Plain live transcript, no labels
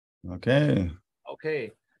Okay.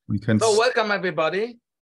 Okay. We can. So welcome everybody.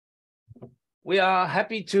 We are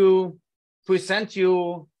happy to present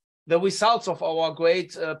you the results of our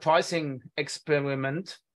great pricing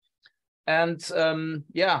experiment. And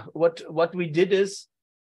yeah, what we did is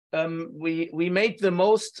we made the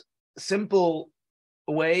most simple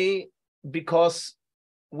way, because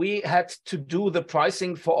we had to do the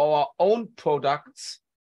pricing for our own products,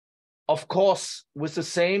 of course, with the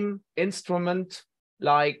same instrument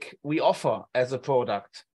like we offer as a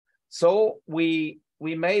product. So we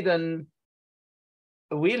made a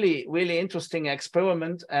really interesting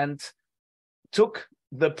experiment and took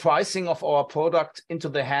the pricing of our product into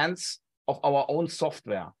the hands of our own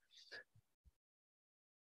software.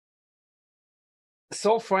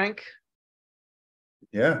 So Frank,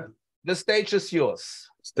 Yeah, the stage is yours.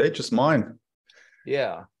 stage is mine.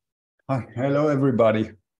 Yeah. Hi, hello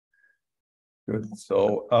everybody. Good.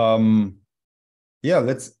 So yeah,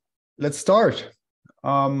 let's start.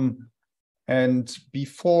 And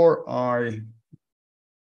before I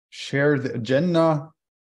share the agenda,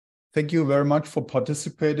 thank you very much for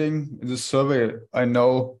participating in the survey. I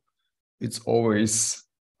know it's always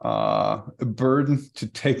a burden to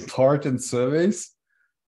take part in surveys,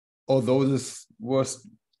 although this was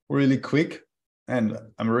really quick, and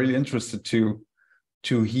I'm really interested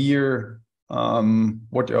to hear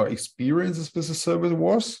what your experiences with the survey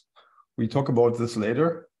was. We talk about this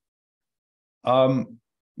later.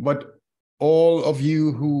 But all of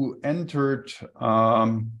you who entered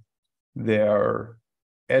their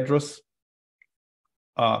address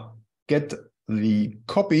get the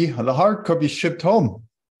hard copy shipped home.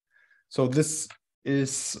 So this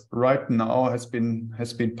is right now has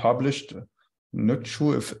been published. I'm not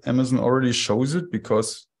sure if Amazon already shows it,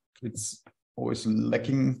 because it's always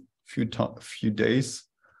lacking few days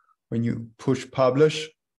when you push publish.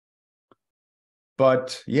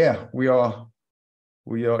 But yeah, we are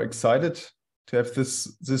excited to have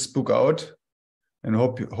this book out, and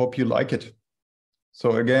hope you like it.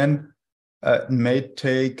 So again, it may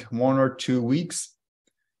take 1 or 2 weeks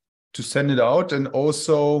to send it out, and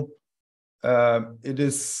also it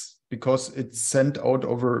is, because it's sent out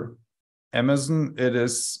over Amazon, it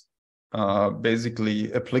is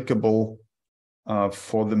basically applicable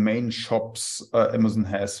for the main shops Amazon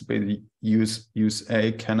has, basically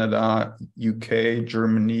USA, Canada, UK,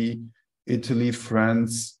 Germany, Italy,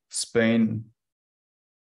 France, Spain.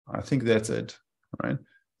 I think that's it, right?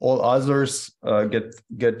 All others get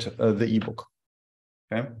the ebook.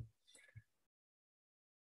 Okay.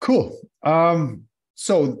 Cool.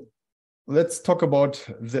 So let's talk about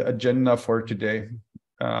the agenda for today.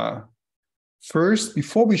 First,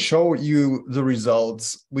 before we show you the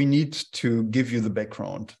results, we need to give you the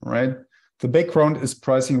background, right? The background is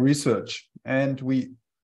pricing research, and we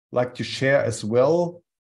like to share as well,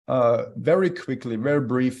 very quickly, very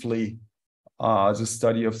briefly, the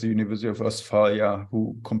study of the University of Westphalia,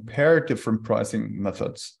 who compared different pricing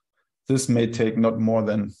methods. This may take not more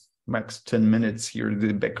than max 10 minutes here,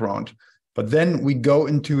 the background. But then we go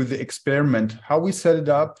into the experiment, how we set it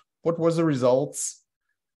up, what was the results,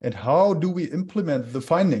 and how do we implement the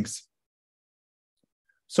findings.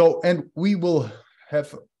 So, and we will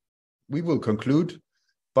conclude,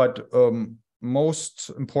 but most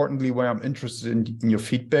importantly, where I'm interested in your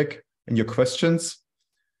feedback and your questions.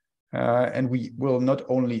 And we will not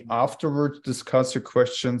only afterwards discuss your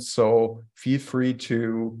questions, so feel free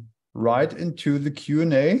to write into the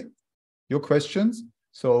Q&A your questions.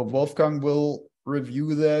 So Wolfgang will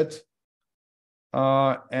review that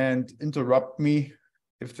and interrupt me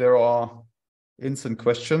if there are instant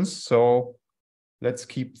questions. So let's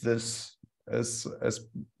keep this as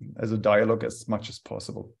a dialogue as much as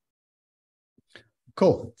possible.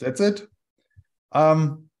 Cool, that's it.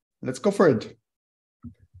 Let's go for it.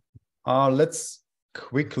 Let's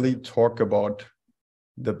quickly talk about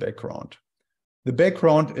the background. The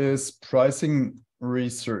background is pricing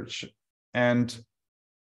research, and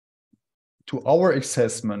to our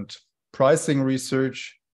assessment, pricing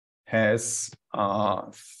research has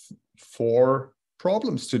 4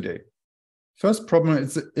 problems today. First problem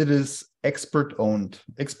is it is expert owned.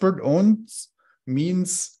 Expert owned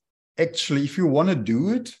means, actually, if you want to do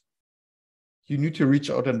it, you need to reach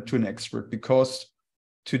out to an expert, because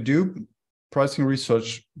to do pricing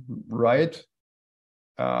research right,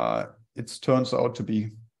 it turns out to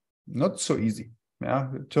be not so easy. Yeah,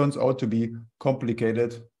 it turns out to be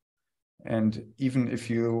complicated. And even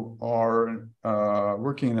if you are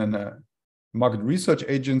working in a market research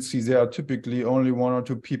agency, there are typically only 1 or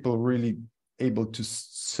 2 people really able to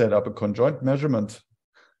set up a conjoint measurement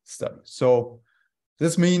study. So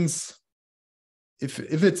this means if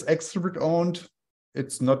it's expert owned,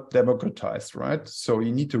 it's not democratized, right? So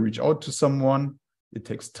you need to reach out to someone. It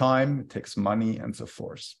takes time, it takes money, and so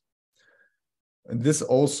forth. And this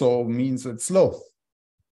also means it's slow.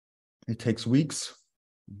 It takes weeks,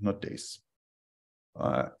 not days.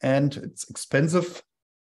 And it's expensive,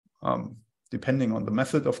 depending on the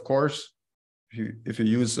method, of course. If you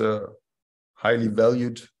use a highly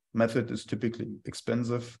valued method, it's typically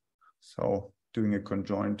expensive. So doing a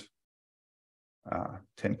conjoint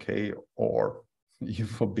 10K or even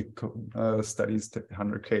for big studies,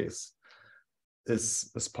 100K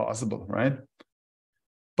is possible, right?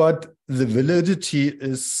 But the validity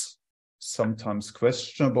is sometimes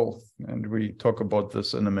questionable, and we talk about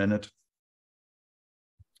this in a minute.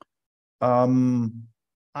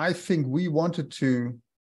 I think we wanted to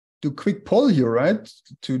do a quick poll here, right?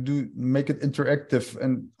 To make it interactive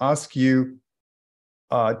and ask you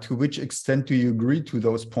to which extent do you agree to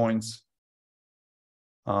those points?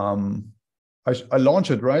 I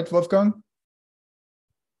launch it, right, Wolfgang?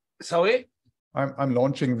 Sorry? I'm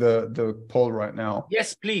launching the poll right now.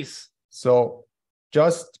 Yes, please. So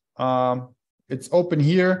just it's open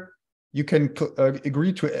here. You can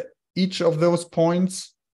agree to each of those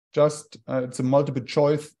points. Just it's a multiple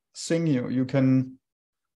choice thing. You can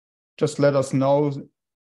just let us know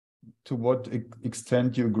to what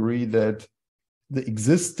extent you agree that the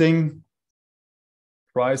existing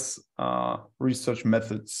price research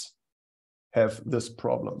methods have these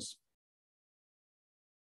problems.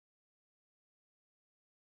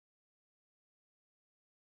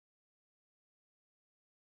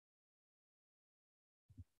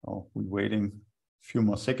 Oh, we're waiting a few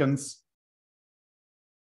more seconds.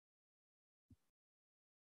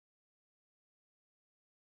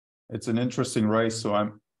 It's an interesting race, so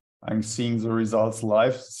I'm seeing the results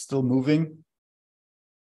live, still moving.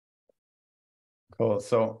 Cool.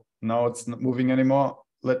 So now it's not moving anymore.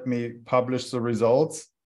 Let me publish the results.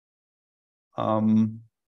 Here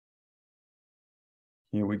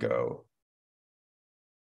we go.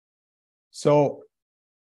 So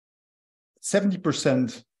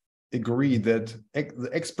 70% agree that the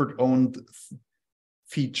expert-owned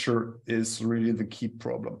feature is really the key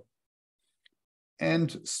problem.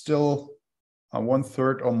 And still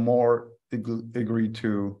 1/3 or more agree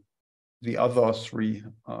to the other three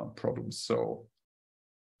problems. So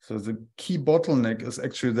the key bottleneck is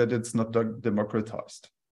actually that it's not democratized.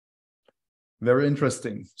 Very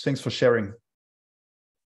interesting. Thanks for sharing.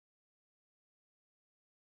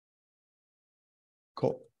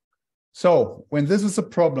 Cool. So when this is a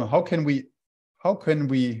problem, how can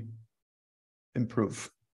we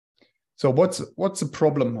improve? So what's the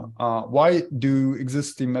problem? Why do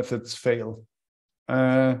existing methods fail?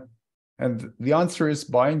 And the answer is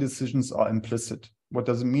buying decisions are implicit. What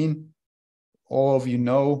does it mean? All of you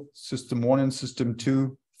know System 1 and System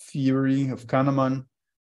 2 theory of Kahneman,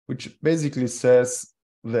 which basically says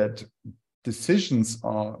that decisions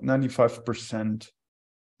are 95%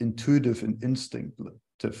 intuitive and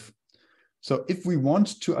instinctive. So if we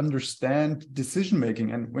want to understand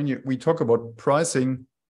decision-making, and when we talk about pricing,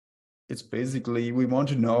 it's basically we want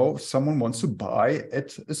to know if someone wants to buy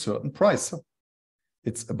at a certain price.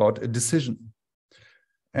 It's about a decision.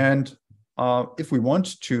 And if we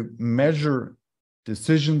want to measure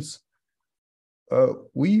decisions,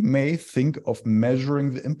 we may think of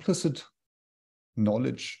measuring the implicit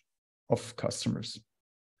knowledge of customers.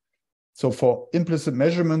 So for implicit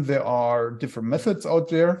measurement, there are different methods out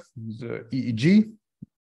there. The EEG,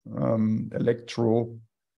 electro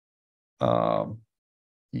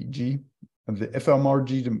EEG, and the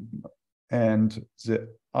fMRG, and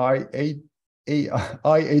the IAT,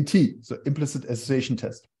 the implicit association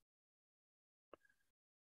test.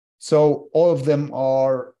 So all of them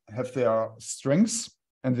have their strengths,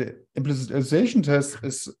 and the implicit association test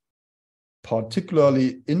is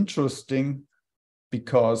particularly interesting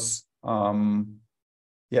because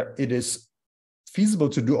it is feasible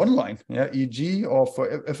to do online. EEG, or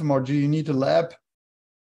for fMRG you need a lab,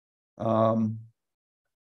 and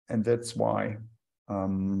that's why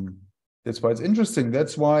it's interesting.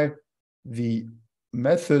 That's why the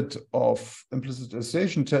method of implicit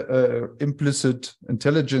association, implicit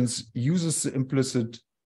intelligence, uses the implicit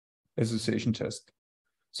association test.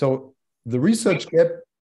 So the research gap.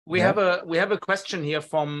 We have a question here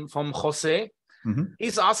from Jose. Mm-hmm.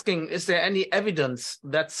 He's asking, is there any evidence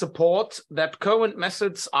that support that current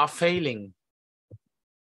methods are failing?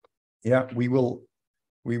 Yeah, we will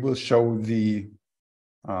show the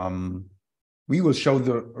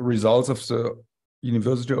results of the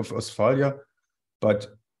University of Westphalia, but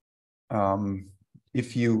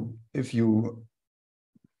if you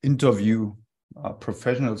interview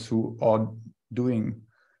professionals who are doing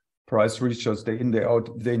price research day in, day out,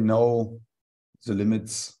 they know the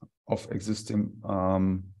limits of existing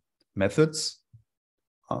methods.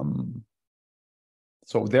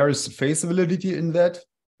 So there is face validity in that,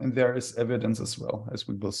 and there is evidence as well, as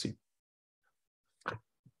we will see.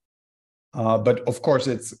 But of course,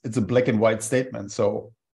 it's a black and white statement.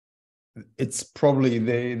 So it's probably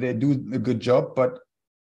they do a good job, but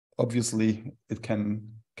obviously it can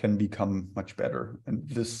become much better, and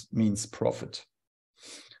this means profit.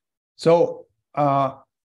 So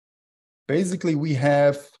basically, we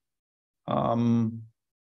have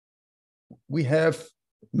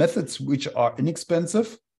methods which are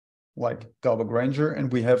inexpensive, like Garber-Granger,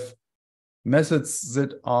 and we have methods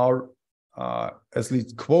that are at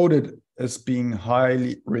least quoted as being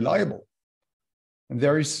highly reliable. And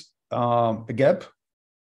there is a gap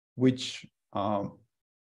which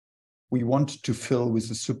we want to fill with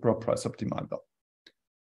the supra price optimizer.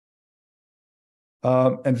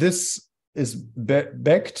 And this is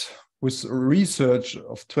backed with research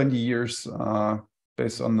of 20 years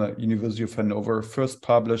based on the University of Hanover, first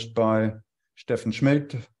published by Steffen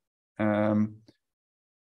Schmidt, and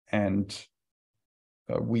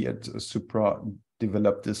we at Supra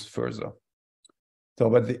developed this further. So,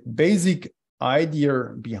 but the basic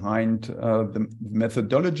idea behind the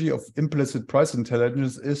methodology of implicit price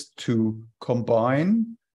intelligence is to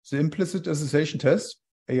combine the implicit association test,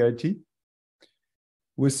 AIT,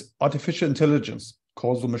 with artificial intelligence,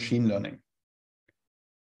 causal machine learning.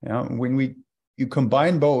 Yeah, when you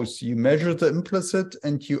combine both, you measure the implicit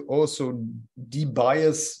and you also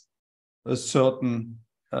debias a certain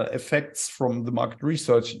effects from the market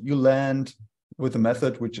research, you land with a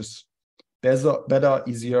method which is better,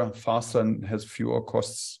 easier, faster, and has fewer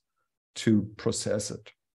costs to process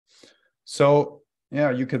it. So,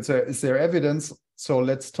 yeah, you can say, is there evidence? So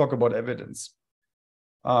let's talk about evidence.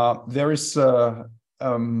 There is a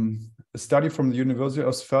study from the University of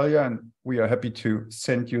Australia, and we are happy to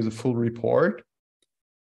send you the full report,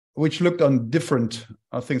 which looked on different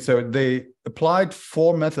things. So they applied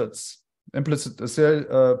 4 methods: implicit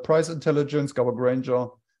price intelligence, Garber-Granger,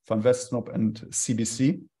 Van Westnop, and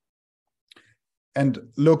CBC, and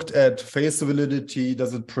looked at face validity.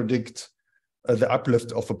 Does it predict the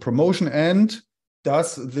uplift of a promotion? And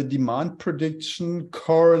does the demand prediction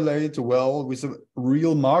correlate well with a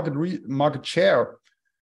real market share?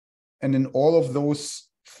 And in all of those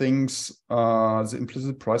things, the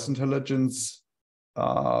implicit price intelligence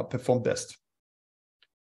performed best.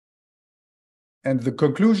 And the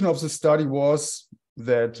conclusion of the study was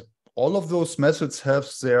that all of those methods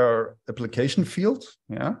have their application field.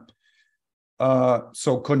 Yeah.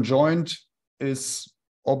 So conjoined is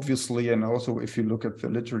obviously, and also if you look at the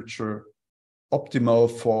literature, optimal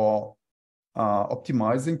for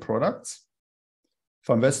optimizing products.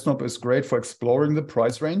 Van Westnop is great for exploring the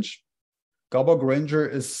price range. Garber-Granger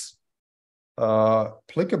is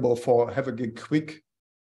applicable for having a quick,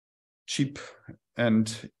 cheap,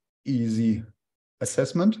 and easy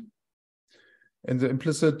assessment. And the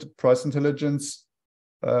implicit price intelligence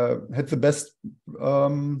had the best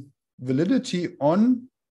validity on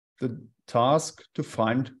the task to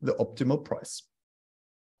find the optimal price.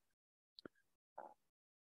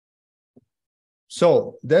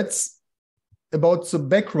 So that's about the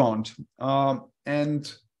background.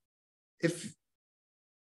 And if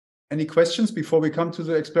any questions before we come to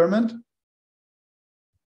the experiment?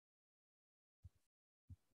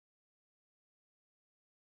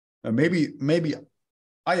 Maybe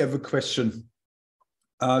I have a question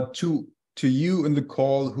to you in the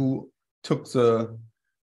call who took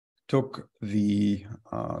the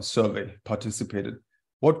survey, participated.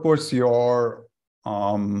 What was your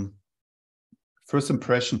first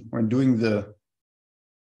impression when doing the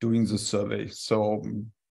survey? So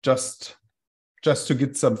just to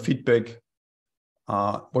get some feedback,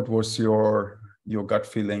 what was your gut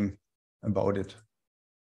feeling about it?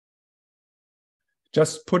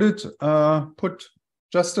 Just put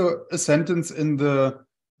just a sentence in the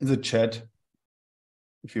chat,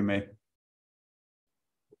 if you may.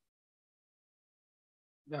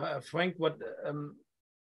 Frank, what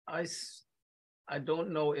I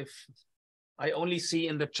don't know if I only see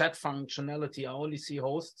in the chat functionality, I only see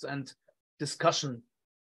hosts and discussion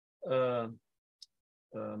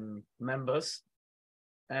members,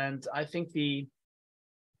 and I think the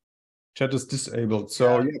chat is disabled,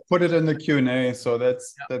 so yeah, put it in the Q&A. So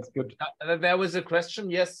that's good. There was a question.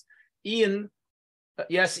 Yes, Ian.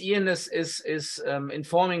 Yes, Ian is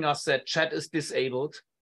informing us that chat is disabled.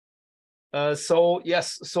 So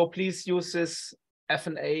yes, so please use this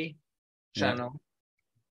F&A channel. Yeah.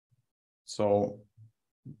 So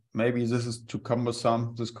maybe this is too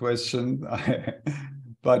cumbersome, this question.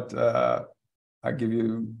 but I give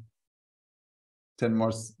you 10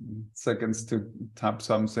 more seconds to type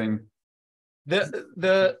something. One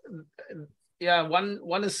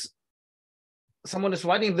is, someone is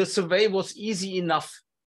writing, the survey was easy enough.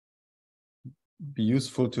 Be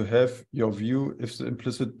useful to have your view if the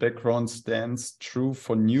implicit background stands true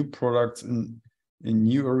for new products in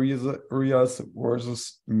new areas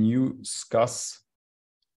versus new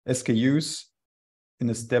SKUs in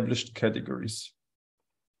established categories.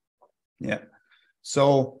 Yeah.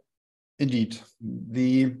 So indeed,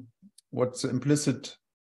 what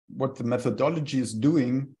the methodology is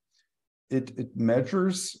doing, it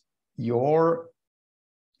measures your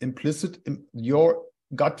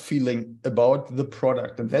gut feeling about the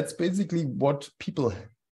product. And that's basically what people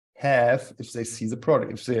have if they see the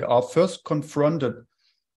product. If they are first confronted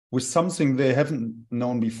with something they haven't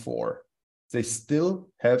known before, they still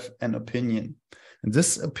have an opinion. And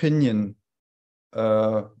this opinion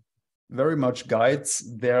very much guides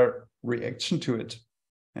their reaction to it.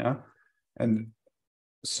 Yeah. And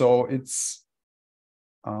so it's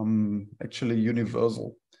actually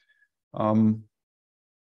universal.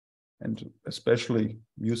 And especially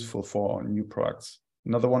useful for new products.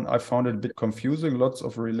 Another one, I found it a bit confusing, lots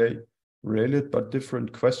of related but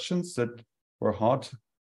different questions that were hard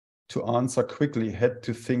to answer quickly, had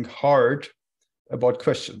to think hard about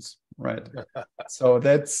questions, right? So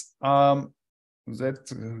that's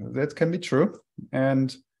that can be true.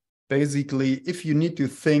 And basically, if you need to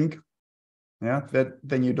think, yeah,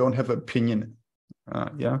 then you don't have opinion.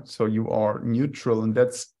 Yeah, so you are neutral, and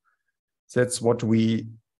that's what we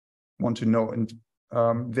want to know. And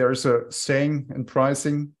there's a saying in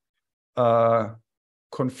pricing,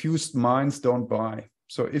 confused minds don't buy.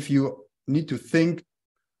 So if you need to think,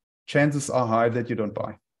 chances are high that you don't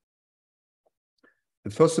buy. The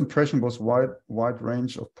first impression was wide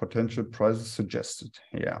range of potential prices suggested.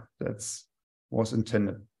 Yeah, was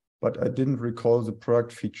intended. But I didn't recall the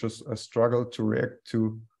product features I struggled to react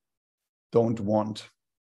to, don't want.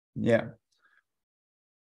 Yeah.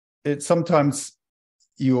 It sometimes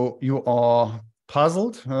you are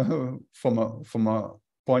puzzled from a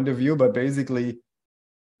point of view, but basically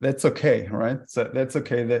that's okay, right? So that's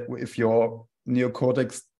okay that if your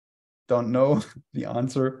neocortex don't know the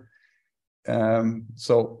answer.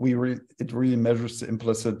 So it really measures the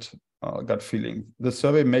implicit gut feeling. The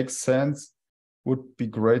survey makes sense. Would be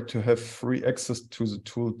great to have free access to the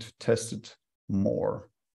tool to test it more.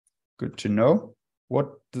 Good to know.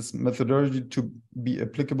 What this methodology to be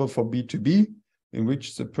applicable for B2B, in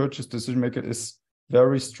which the purchase decision maker is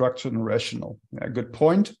very structured and rational. Yeah, good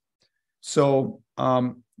point. So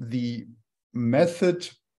the method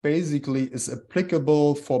basically is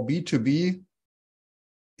applicable for B2B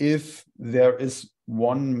if there is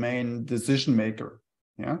one main decision maker.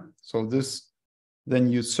 Yeah. So then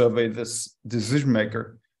you survey this decision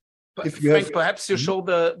maker. If you Frank, perhaps you show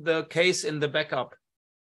the case in the backup.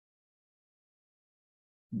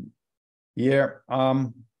 Yeah.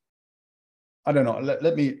 I don't know.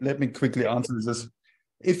 Let me quickly answer this.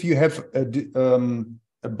 If you have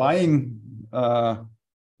a buying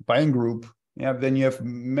group, yeah, then you have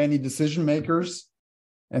many decision makers,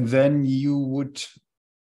 and then you would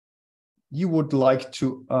like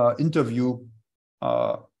to interview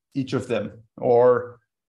each of them or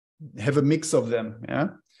have a mix of them. Yeah.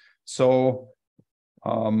 So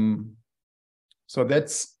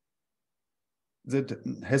that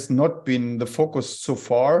has not been the focus so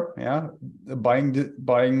far. Yeah, the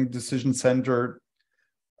buying decision center.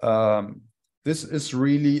 This is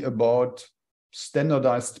really about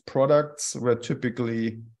standardized products where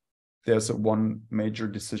typically there's one major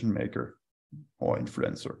decision maker or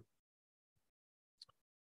influencer.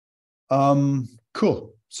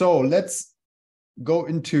 Cool. So let's go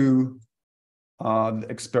into the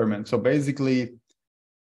experiment. So basically,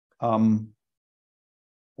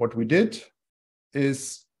 what we did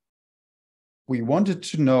is we wanted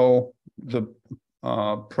to know the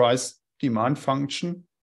price demand function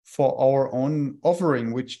for our own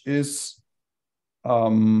offering, which is a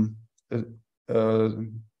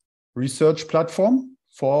research platform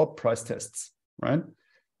for price tests, right?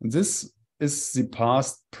 And this is the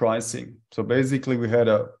past pricing. So basically we had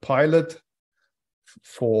a pilot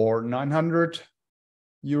for 900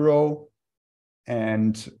 euro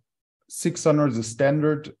and 600 the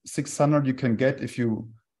standard. 600 you can get if you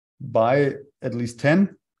buy at least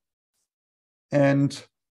 10, and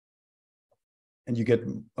you get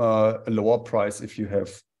a lower price if you have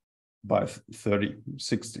buy 30,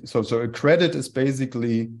 60. So a credit is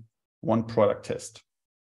basically one product test.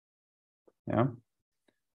 Yeah.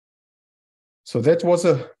 So that was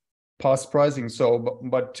a past pricing. So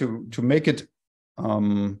but to make it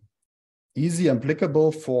easy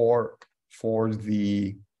applicable for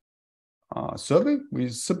the survey. We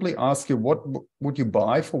simply ask you, what would you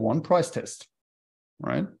buy for one price test,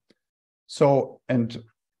 right? So, and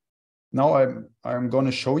now I'm going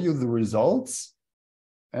to show you the results,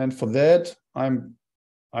 and for that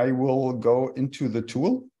I will go into the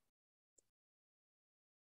tool.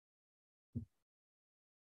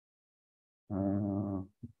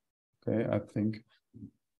 Okay, I think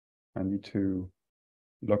I need to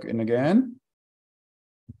log in again.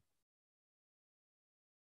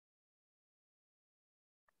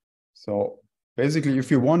 So basically, if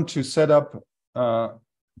you want to set up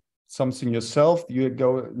something yourself, you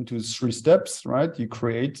go into 3 steps, right? You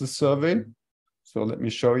create the survey. So let me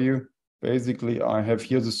show you. Basically, I have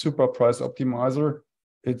here the super price optimizer.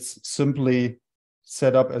 It's simply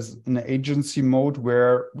set up as an agency mode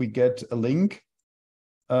where we get a link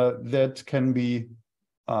that can be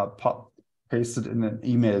pasted in an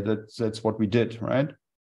email. That's what we did, right?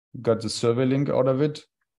 Got the survey link out of it.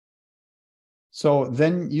 So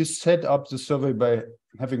then you set up the survey by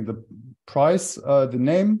having the price, the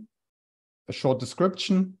name, a short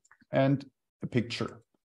description, and a picture.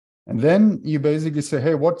 And then you basically say,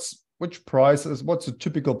 hey, what's a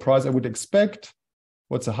typical price I would expect?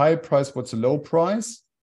 What's a high price? What's a low price?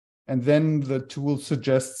 And then the tool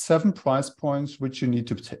suggests 7 price points which you need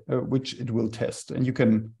to which it will test, and you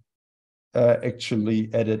can actually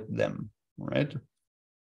edit them, right?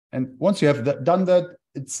 And once you have done that,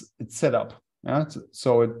 it's set up. Yeah?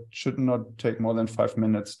 So it should not take more than 5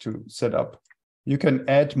 minutes to set up. You can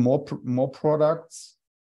add more products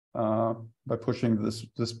by pushing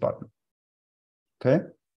this button. Okay,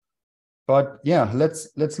 but yeah,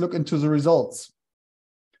 let's look into the results.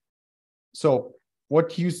 So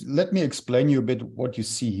let me explain you a bit what you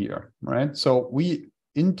see here, right? So we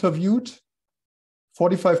interviewed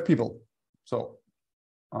 45 people. So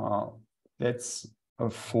that's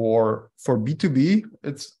for B2B,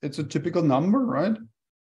 it's a typical number, right?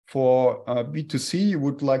 For B2C, you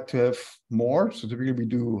would like to have more. So typically we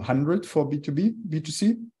do 100 for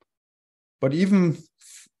B2C. But even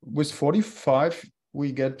with 45,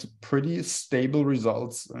 we get pretty stable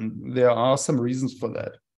results. And there are some reasons for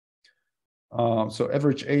that. So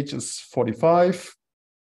average age is 45.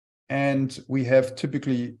 And we have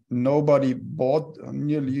typically nobody bought,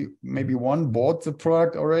 nearly maybe one bought the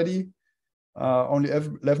product already. Only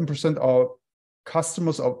 11% are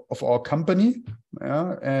customers of our company,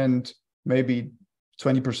 yeah, and maybe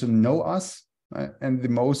 20% know us, and the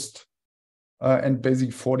most, and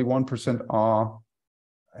basically 41%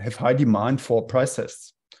 have high demand for price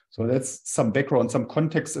tests. So that's some background, some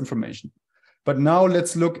context information. But now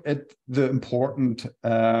let's look at the important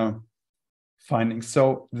findings.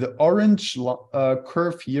 So the orange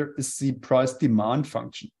curve here is the price demand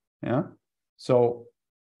function. Yeah. So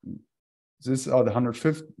these are the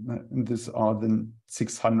 150, and these are the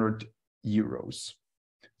 600 euros.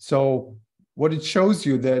 So what it shows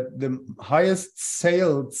you that the highest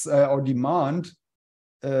sales or demand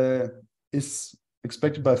is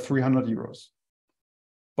expected by 300 euros.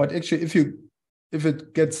 But actually, if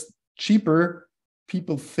it gets cheaper,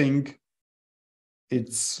 people think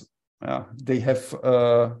they have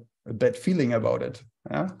a bad feeling about it.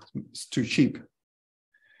 Yeah, it's too cheap.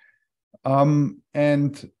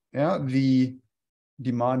 And yeah, the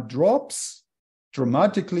demand drops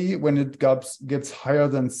dramatically when it gets higher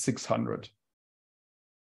than 600.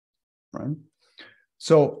 Right.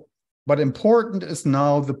 So, but important is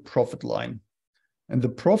now the profit line, and the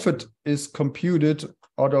profit is computed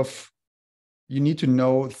out of. You need to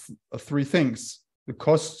know 3 things: the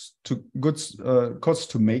costs to goods, costs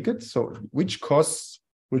to make it. So, which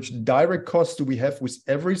direct costs do we have with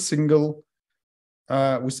every single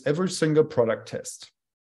product test?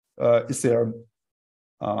 Is there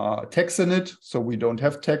tax in it? So we don't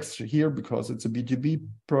have tax here because it's a B2B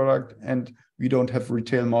product, and we don't have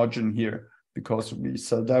retail margin here because we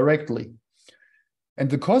sell directly. And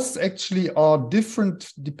the costs actually are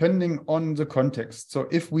different depending on the context. So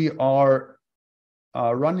if we are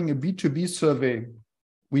running a B2B survey,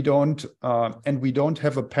 we don't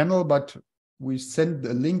have a panel, but we send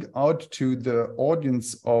a link out to the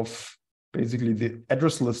audience of basically the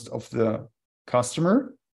address list of the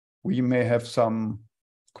customer. We may have some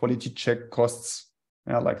quality check costs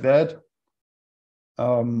like that.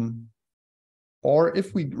 Or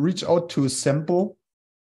if we reach out to a sample,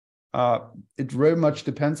 it very much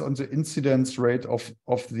depends on the incidence rate of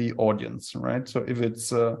the audience, right? So if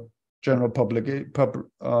it's a general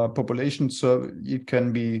population survey, it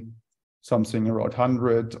can be something around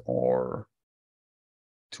 100 or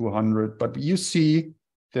 200. But you see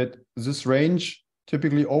that this range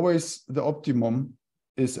typically always the optimum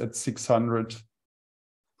is at 600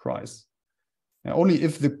 price. And only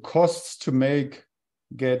if the costs to make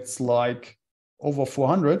gets like over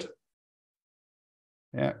 400,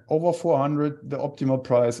 over 400, the optimal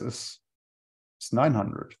price is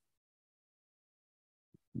 900.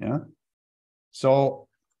 Yeah. So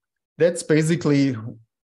that's basically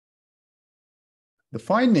the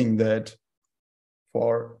finding, that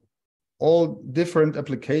for all different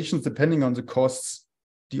applications, depending on the costs,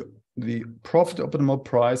 the profit optimal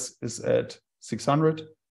price is at 600,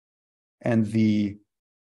 and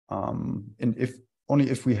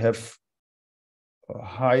if we have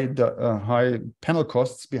high panel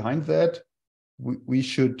costs behind that, we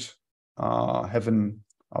should have an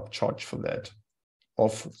upcharge for that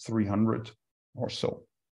of 300 or so.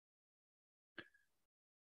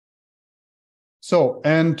 So,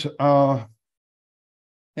 and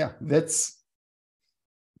yeah, that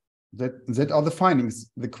are the findings.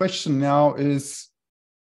 The question now is,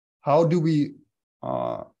 how do we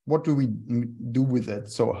what do we do with it?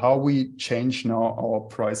 So how we change now our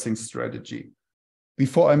pricing strategy?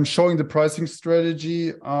 Before I'm showing the pricing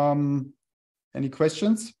strategy, any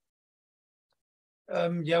questions?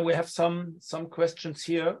 Yeah, we have some questions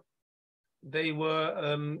here. They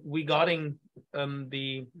were regarding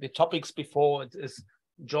the topics before. It is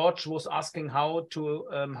George was asking how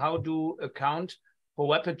to account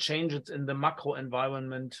for rapid changes in the macro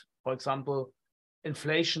environment, for example,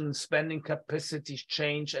 inflation, spending capacity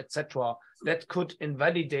change, etc. That could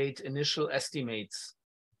invalidate initial estimates.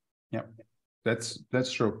 Yeah, that's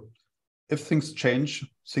true. If things change,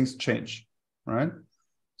 right?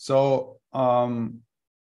 So, and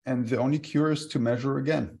the only cure is to measure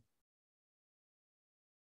again.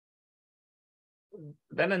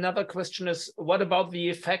 Then another question is, what about the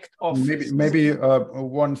effect of... Maybe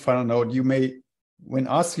one final note. You may, when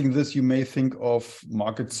asking this, you may think of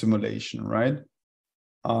market simulation, right?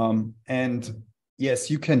 And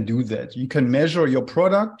yes, you can do that. You can measure your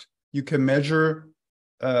product. You can measure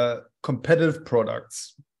competitive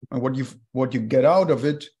products, and what you get out of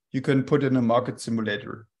it, you can put in a market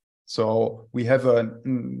simulator. So we have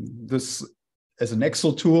this as an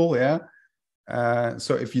Excel tool, yeah.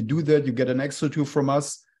 So if you do that, you get an Excel tool from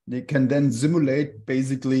us. They can then simulate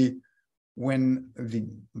basically when the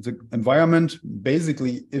environment,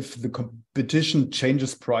 basically if the competition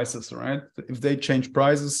changes prices, right? If they change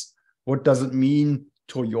prices, what does it mean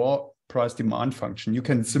to your price demand function? You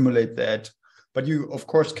can simulate that, but you of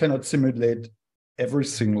course cannot simulate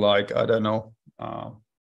everything, like, I don't know.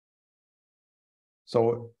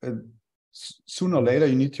 So sooner or later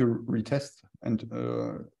you need to retest and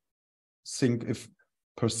think if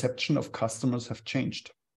perception of customers have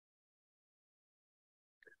changed.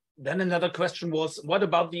 Then another question was, what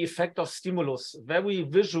about the effect of stimulus? Very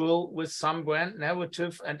visual, with some brand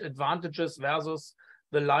narrative and advantages versus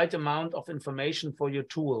the light amount of information for your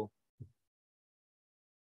tool.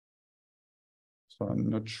 So I'm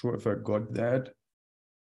not sure if I got that.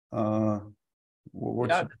 Yeah,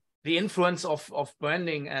 the influence of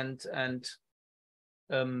branding and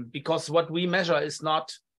because what we measure is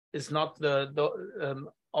not the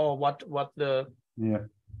or what the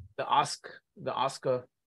asker.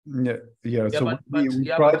 Yeah. So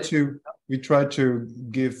we try to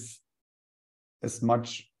give as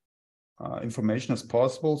much information as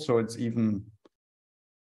possible. So it's even,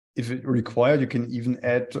 if it required, you can even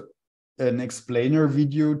add an explainer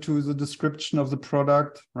video to the description of the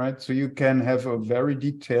product, right? So you can have a very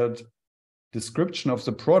detailed description of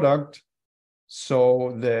the product,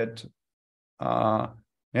 so that the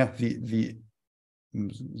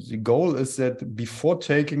goal is that before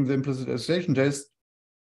taking the implicit association test,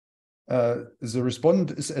 the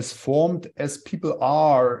respondent is as formed as people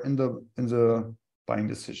are in the buying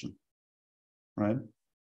decision, right?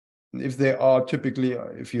 And if they are typically,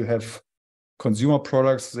 if you have consumer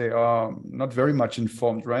products, they are not very much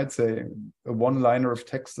informed, right? Say a one-liner of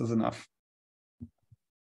text is enough.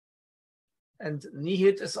 And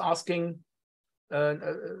Nihit is asking,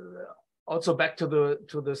 also back to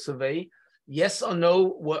the survey, yes or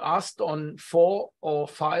no were asked on 4 or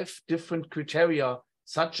 5 different criteria,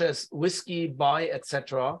 such as risky, buy,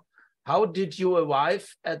 etc. How did you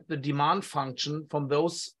arrive at the demand function from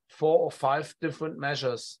those 4 or 5 different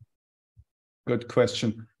measures? Good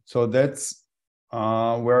question. So that's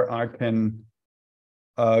where I can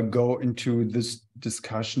go into this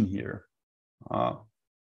discussion here.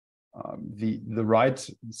 The right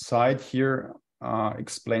side here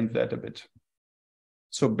explained that a bit.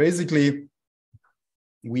 So basically,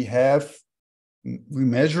 we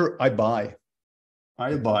measure I buy,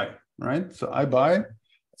 right? So I buy,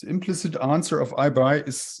 the implicit answer of I buy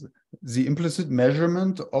is the implicit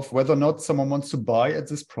measurement of whether or not someone wants to buy at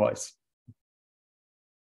this price.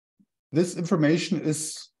 This information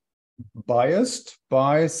is biased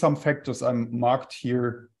by some factors I'm marked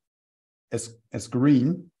here as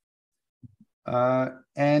green. But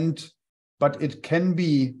it can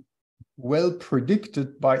be well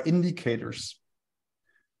predicted by indicators.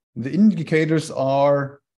 The indicators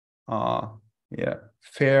are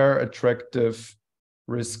fair, attractive,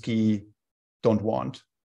 risky, don't want.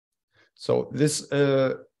 So this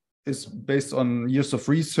is based on years of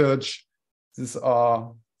research. These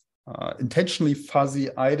are intentionally fuzzy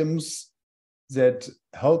items that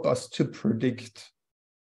help us to predict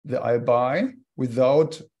the I buy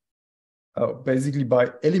without basically by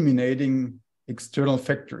eliminating external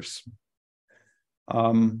factors.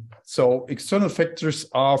 So external factors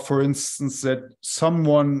are, for instance, that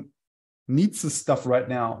someone needs the stuff right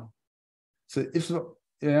now. So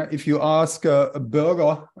if you ask a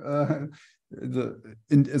burger,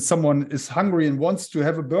 someone is hungry and wants to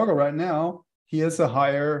have a burger right now, he has a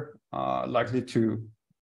higher likely to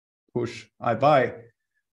push I buy.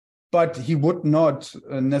 But he would not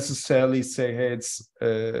necessarily say, hey,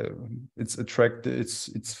 it's attractive,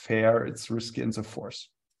 it's fair, it's risky, and so forth.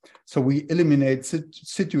 So we eliminate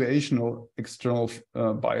situational external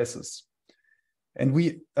biases. And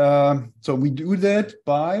we do that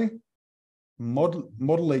by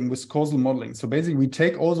modeling with causal modeling. So basically we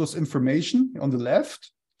take all those information on the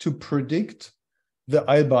left to predict the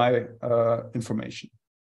I buy information,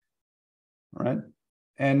 right?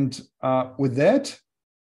 And with that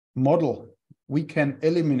model, we can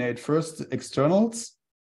eliminate first the externals,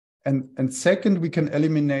 and second, we can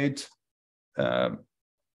eliminate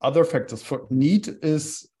other factors. For need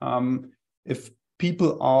is if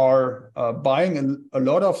people are buying a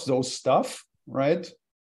lot of those stuff, right?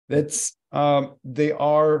 That's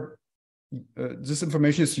this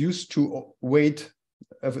information is used to weight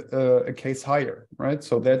a case higher, right?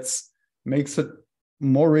 So that's makes it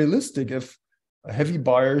more realistic if heavy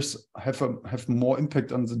buyers have more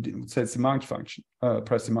impact on the sales demand function,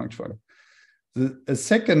 price demand function. The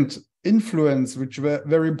second influence, which is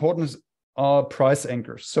very important, is our price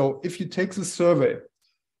anchors. So if you take the survey,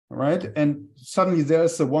 right, and suddenly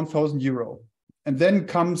there's a 1,000 euro, and then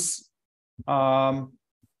comes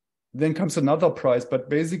another price, but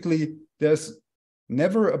basically there's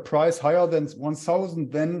never a price higher than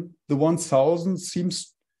 1,000. Then the 1,000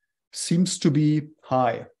 seems to be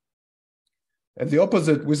high. And the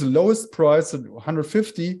opposite, with the lowest price at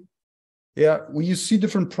 150, you see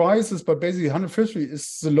different prices, but basically 150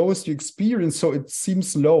 is the lowest you experience, so it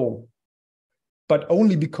seems low. But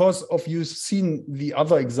only because of you've seen the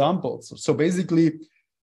other examples. So basically,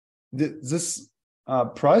 this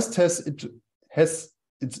price test, it has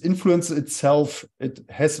its influence itself. It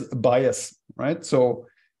has a bias, right? So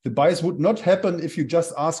the bias would not happen if you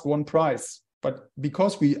just ask one price. But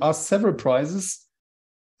because we ask several prices,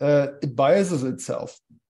 it biases itself.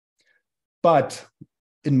 But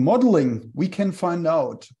in modeling, we can find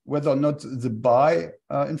out whether or not the buy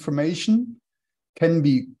information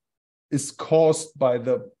is caused by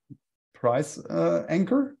the price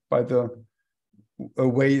anchor, by the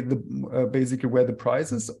way basically where the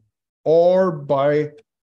price is, or by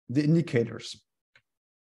the indicators.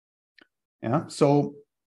 Yeah. So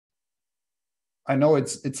I know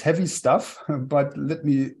it's heavy stuff, but let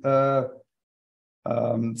me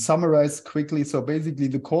summarize quickly. So basically,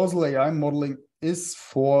 the causal AI modeling is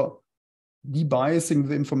for debiasing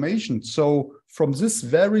the information. So from this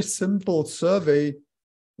very simple survey,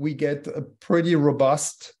 we get a pretty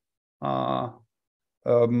robust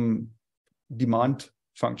demand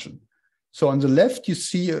function. So on the left, you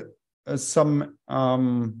see some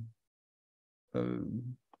an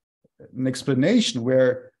explanation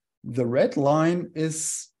where the red line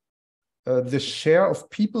is the share of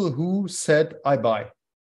people who said I buy.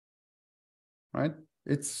 Right?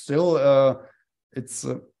 It's still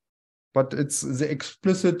but it's the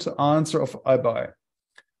explicit answer of I buy.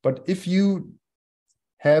 But if you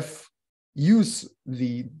use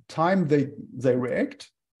the time they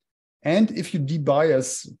react, and if you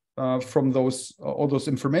debias from all those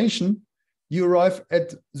information, you arrive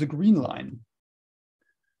at the green line.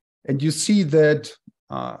 And you see that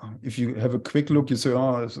if you have a quick look, you say,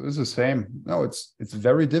 oh, it's the same. No, it's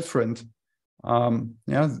very different.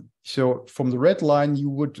 So from the red line, you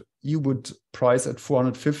would price at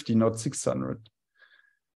 450, not 600.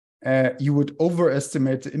 You would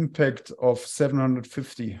overestimate the impact of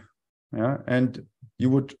 750. Yeah, and you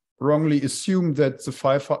would wrongly assume that the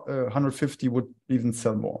 550 would even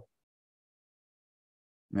sell more.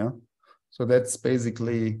 Yeah, so that's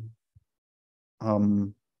basically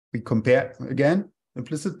we compare again.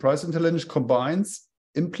 implicit price intelligence combines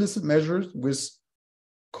implicit measures with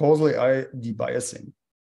causal AI debiasing.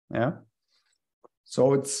 Yeah.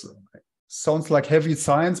 So it sounds like heavy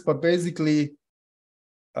science, but basically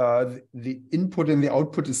the input and the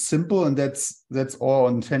output is simple, and that's our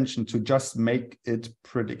intention, to just make it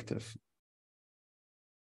predictive.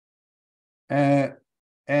 And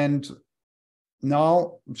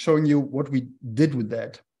now I'm showing you what we did with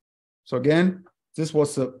that. So again, this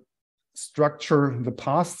was the structure, the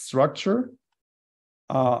past structure.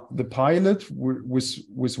 The pilot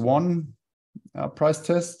with one price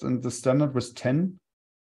test, and the standard was 10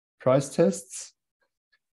 price tests.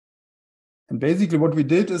 And basically what we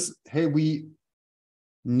did is, hey, we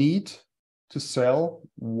need to sell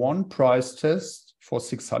one price test for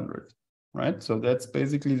 600, right? So that's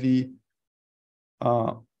basically the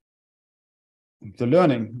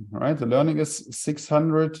learning, right? The learning is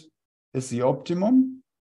 600 is the optimum.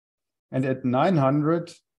 And at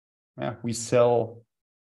 900, we sell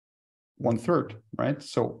 1/3, right?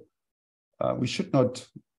 So we should not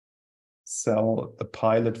sell a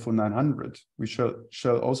pilot for 900. We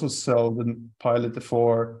shall also sell the pilot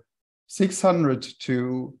for 600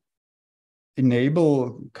 to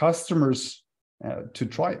enable customers to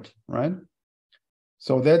try it, right?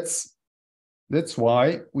 So that's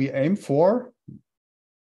why we aim for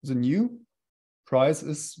the new price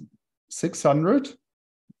is 600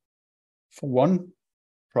 for one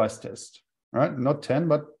price test, right? Not 10,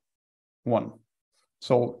 but 1.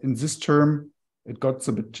 So in this term, it got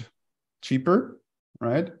a bit cheaper,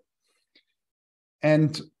 right?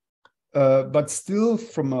 And but still,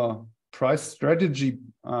 from a price strategy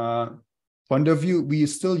point of view, we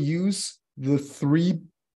still use the 3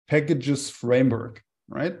 packages framework,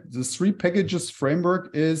 right? The 3 packages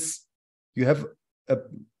framework is, you have a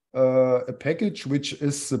package which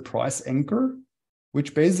is the price anchor,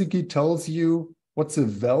 which basically tells you what's the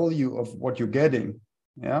value of what you're getting.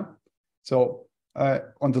 Yeah. So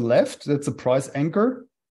on the left, that's a price anchor.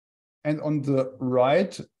 And on the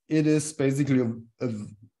right, it is basically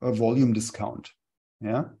a volume discount.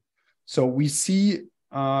 Yeah. So we see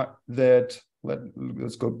that,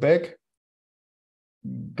 let's go back.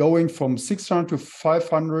 Going from 600 to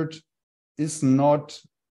 500 is not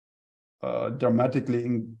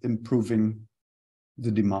dramatically improving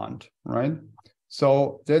the demand, right?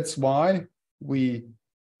 So that's why we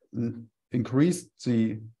increased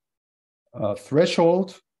the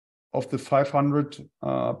threshold of the 500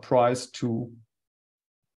 price to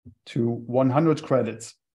 100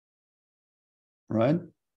 credits, right?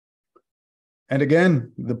 And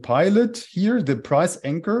again, the pilot here, the price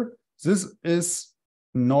anchor, this is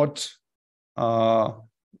not a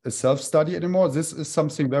self-study anymore. This is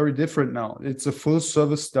something very different now. It's a full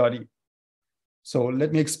service study. So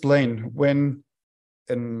let me explain. When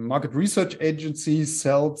a market research agency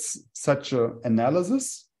sells such an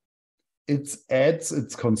analysis, it adds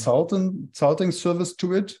its consulting service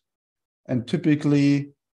to it. And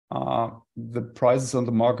typically, the prices on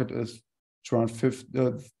the market is around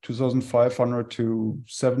 2,500 to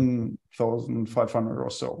 7,500 or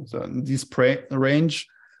so. So this range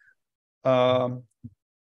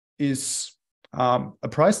is a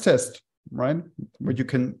price test, right? What you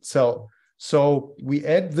can sell. So we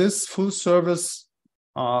add this full service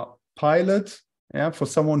pilot, for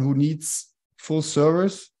someone who needs full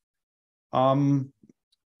service.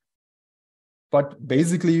 But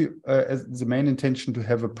basically, as the main intention to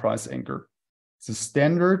have a price anchor. The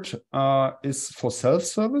standard is for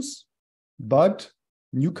self-service, but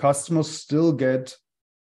new customers still get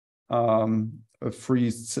a free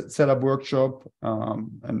setup workshop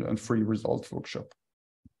and free results workshop.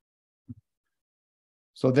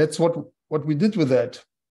 So that's what we did with that.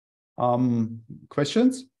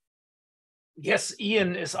 Questions? Yes,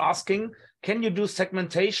 Ian is asking, can you do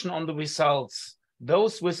segmentation on the results?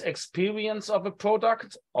 Those with experience of a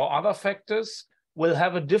product or other factors will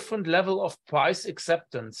have a different level of price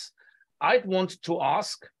acceptance. I'd want to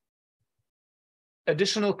ask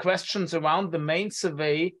additional questions around the main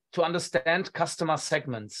survey to understand customer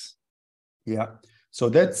segments. Yeah, so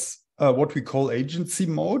that's what we call agency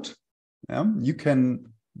mode. Yeah, you can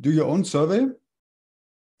do your own survey,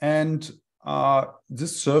 and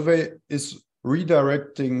this survey is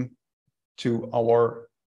redirecting to our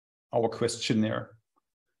questionnaire.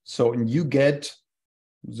 So, and you get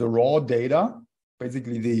the raw data,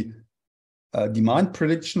 basically the demand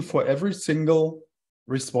prediction for every single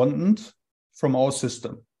respondent from our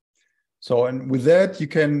system. So, and with that, you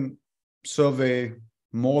can survey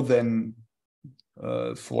more than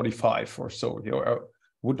 45 or so. I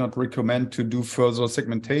would not recommend to do further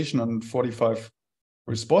segmentation on 45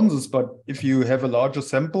 responses, but if you have a larger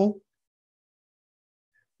sample,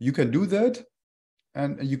 you can do that.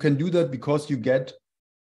 And you can do that because you get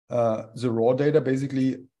the raw data,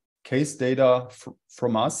 basically case data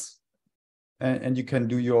from us, and you can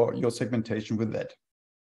do your segmentation with that.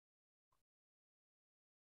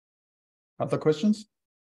 Other questions?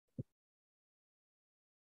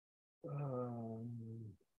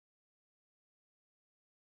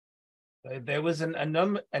 There was an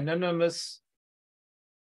anonymous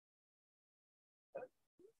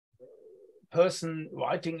person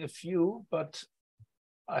writing a few, but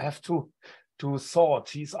I have to sort.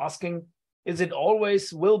 He's asking, is it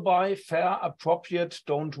always will buy, fair, appropriate,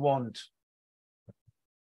 don't want?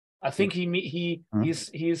 I think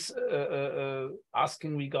he's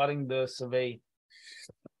asking regarding the survey.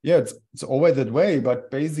 Yeah, it's always that way,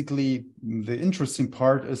 but basically the interesting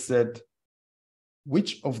part is that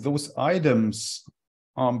which of those items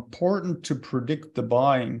are important to predict the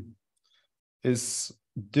buying is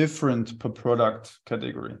different per product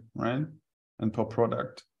category, right? And per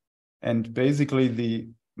product. And basically the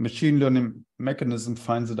machine learning mechanism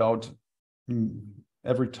finds it out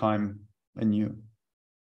every time anew.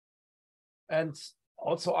 And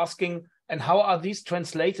also asking, and how are these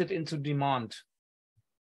translated into demand?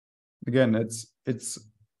 Again, it's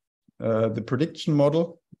the prediction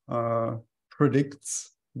model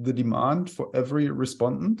predicts the demand for every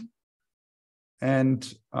respondent,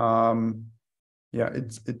 and yeah,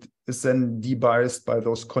 it is then debiased by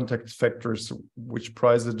those context factors, which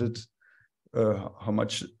price it, how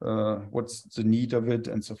much, what's the need of it,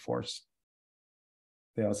 and so forth.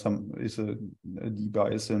 There are is a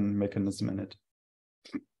debiasing mechanism in it.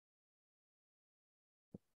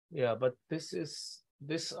 Yeah, but this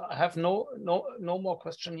I have no more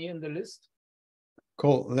question here in the list.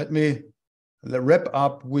 Cool. Let me wrap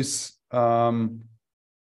up with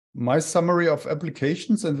my summary of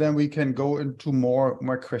applications, and then we can go into more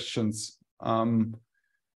questions.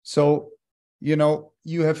 So, you know,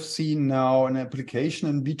 you have seen now an application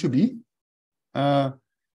in B2B,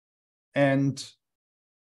 and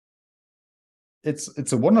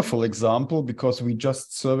it's a wonderful example because we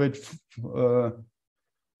just surveyed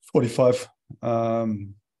 45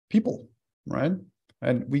 people, right?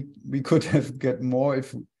 And we could have get more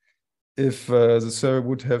if the survey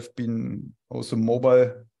would have been also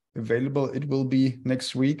mobile available. It will be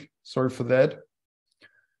next week. Sorry for that.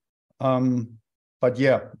 But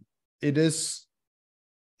yeah, it is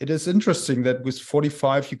interesting that with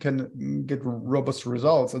 45 you can get robust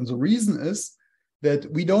results, and the reason is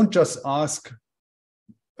that we don't just ask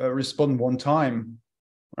respond one time,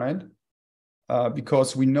 right?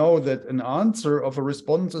 Because we know that an answer of a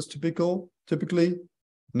response is typically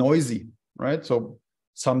noisy, right? So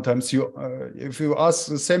sometimes if you ask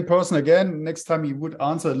the same person again, next time he would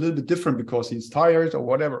answer a little bit different because he's tired or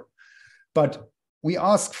whatever. But we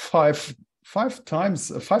ask five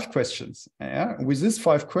questions. Yeah? With these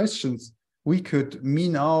 5 questions, we could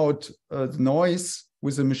mean out the noise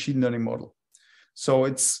with a machine learning model. So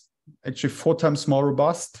it's actually 4 times more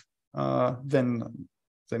robust than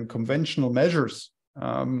conventional measures.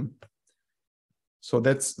 So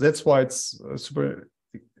that's why it's super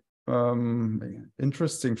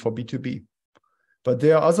interesting for B2B. But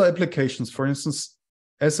there are other applications. For instance,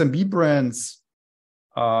 SMB brands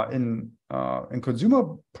in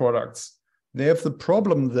consumer products, they have the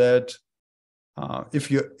problem that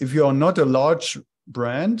if you are not a large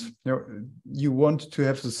brand, you want to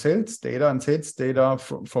have the sales data, and sales data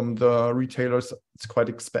from the retailers, it's quite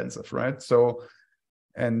expensive, right? So,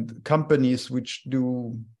 and companies which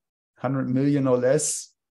do 100 million or less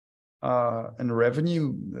in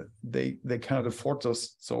revenue, they cannot afford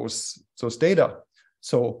those data.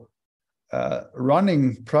 So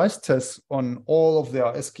running price tests on all of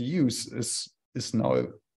their SKUs is now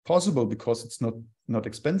possible because it's not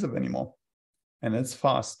expensive anymore, and it's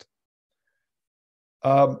fast.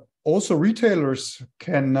 Also, retailers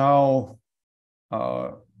can now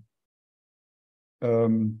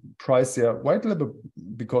price their white label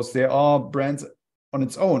because there are brands on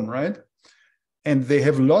its own, right? And they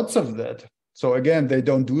have lots of that. So again, they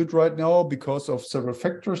don't do it right now because of several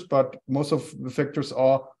factors, but most of the factors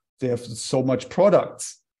are they have so much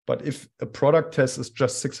products. But if a product test is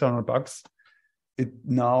just $600, it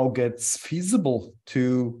now gets feasible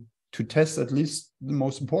to test at least the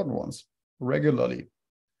most important ones regularly.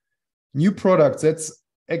 New products, that's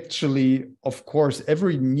actually, of course,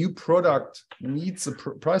 every new product needs a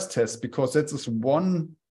price test because that's just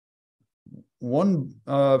one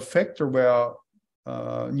factor where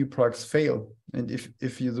new products fail. And if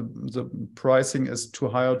the pricing is too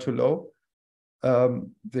high or too low,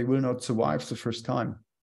 they will not survive the first time.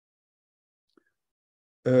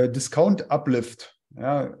 Discount uplift.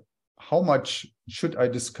 how much should I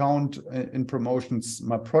discount in promotions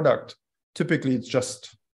my product? Typically, it's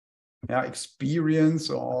just experience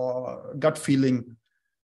or gut feeling.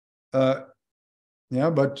 But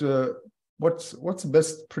what's the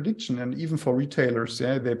best prediction? And even for retailers,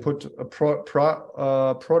 they put a product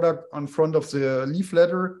on front of the leaf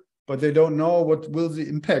letter, but they don't know what will the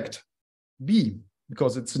impact be,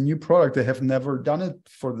 because it's a new product. They have never done it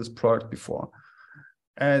for this product before.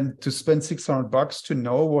 And to spend $600 to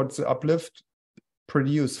know what's the uplift,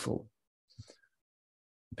 pretty useful.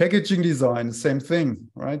 Packaging design, same thing,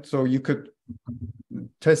 right? So you could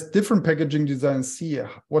test different packaging designs, see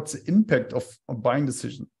what's the impact of a buying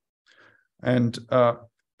decision. And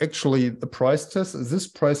actually, the price test, this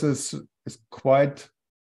price is quite,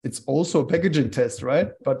 it's also a packaging test,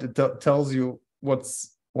 right? But it tells you what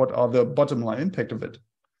are the bottom line impact of it.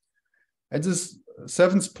 And this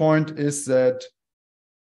seventh point is that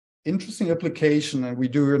interesting application, and we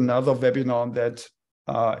do another webinar on that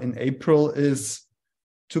in April, is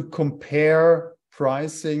to compare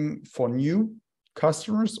pricing for new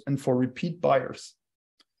customers and for repeat buyers.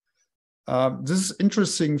 This is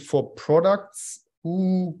interesting for products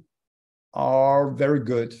who are very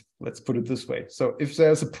good. Let's put it this way. So if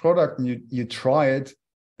there's a product and you try it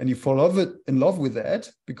and you fall in love with that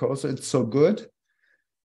because it's so good,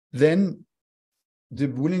 then the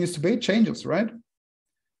willingness to pay changes, right?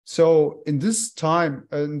 So in this time,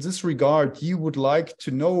 in this regard, you would like to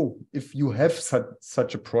know if you have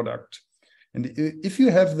such a product. And if you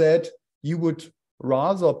have that, you would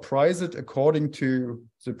rather price it according to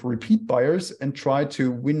the repeat buyers and try to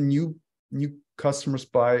win new customers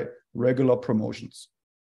by regular promotions.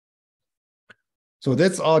 So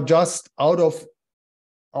that's just out of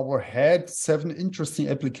our head 7 interesting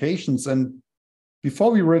applications. And before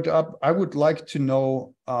we wrap up, I would like to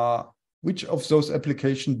know which of those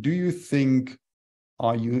applications do you think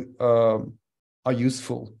are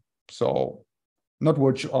useful? So not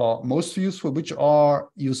which are most useful, which are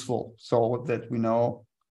useful, so that we know,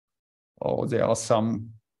 there are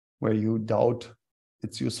some where you doubt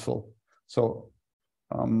it's useful. So,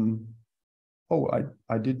 I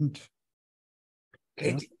didn't.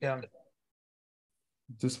 Katie, yeah.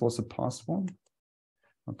 This was the past one.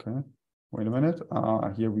 Okay, wait a minute.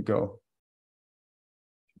 Here we go.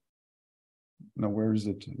 Now, where is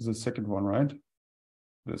it? Is the second one, right?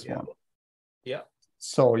 This one. Yeah.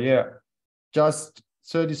 So, just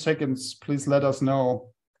 30 seconds. Please let us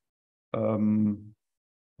know.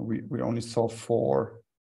 We only saw 4.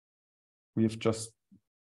 We have just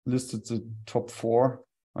listed the top 4,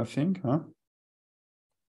 I think, huh?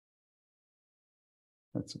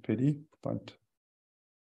 That's a pity, but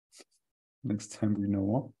next time we know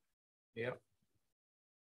more. Yeah.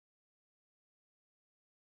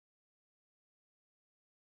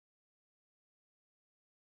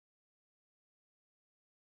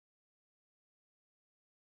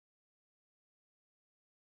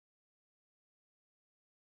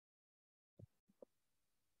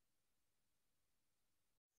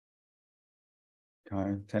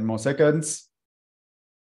 Okay, 10 more seconds.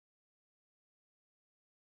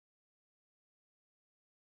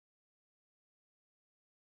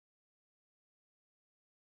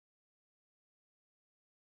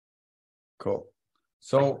 Cool.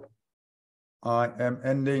 So I am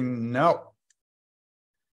ending now.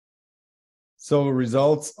 So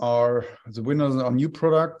results are, the winners are new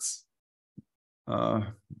products.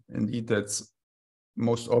 Indeed, that's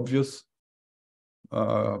most obvious.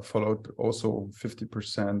 Followed also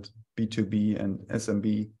 50% B2B and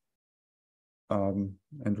SMB,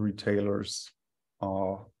 and retailers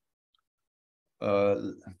are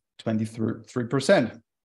 23%.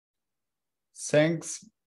 Thanks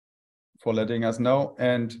for letting us know,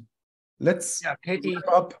 and let's Katie, wrap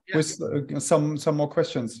up with some more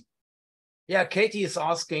questions. Yeah, Katie is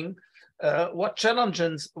asking, what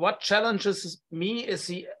challenges me is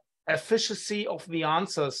the efficiency of the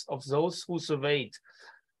answers of those who surveyed.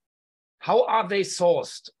 How are they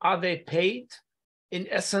sourced? Are they paid? In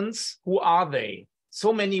essence, who are they?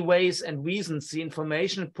 So many ways and reasons the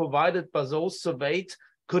information provided by those surveyed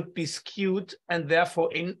could be skewed and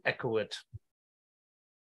therefore inaccurate.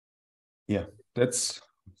 Yeah, that's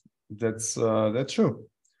true.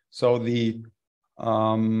 So the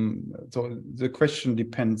question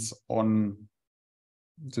depends on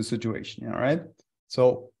the situation, right?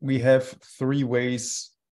 So we have 3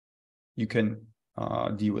 ways you can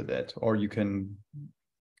deal with that, or you can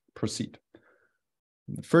proceed.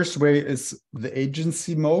 The first way is the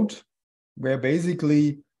agency mode, where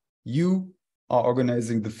basically you are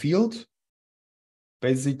organizing the field,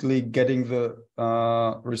 basically getting the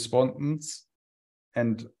respondents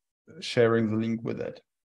and sharing the link with it.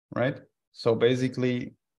 right? So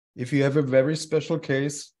basically, if you have a very special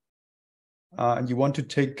case and you want to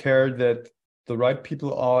take care that the right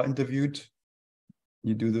people are interviewed,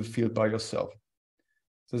 you do the field by yourself.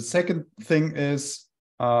 The second thing is,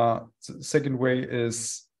 the second way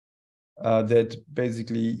is that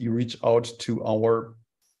basically you reach out to our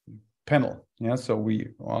panel. Yeah, so we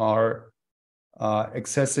are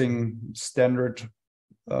accessing standard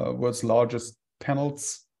world's largest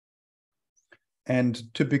panels, and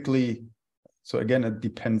typically, so again, it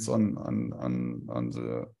depends on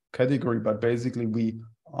the category, but basically we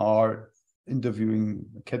are interviewing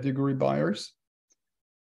category buyers.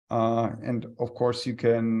 And of course, you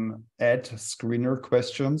can add screener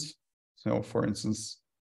questions. So for instance,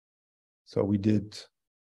 so we did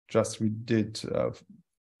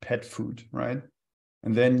pet food, right?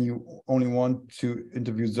 And then you only want to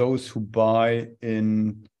interview those who buy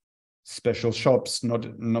in special shops, not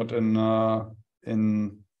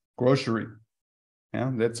in grocery.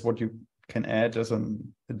 Yeah, that's what you can add as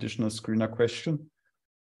an additional screener question,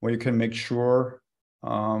 where you can make sure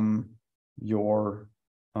your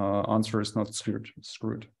answer is not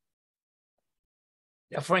screwed.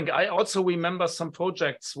 Yeah, Frank, I also remember some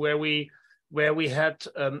projects where we had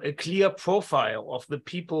a clear profile of the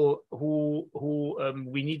people who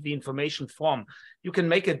we need the information from. You can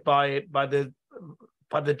make it by the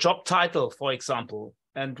job title, for example.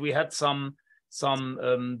 And we had some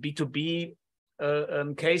B2B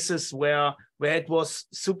cases where it was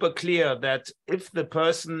super clear that if the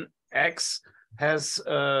person X has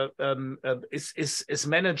is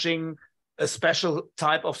managing a special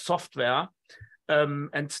type of software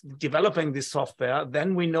and developing this software,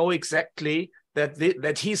 then we know exactly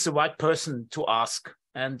that he's the right person to ask,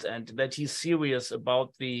 and that he's serious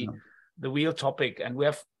about the real topic. And we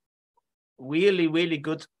have really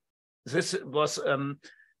good. This was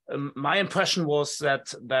my impression was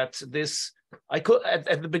that this, I could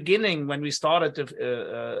at the beginning when we started,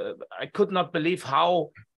 I could not believe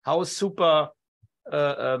how super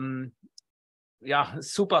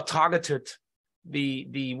super targeted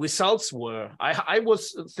the results were. I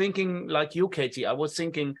was thinking like you, Katie. I was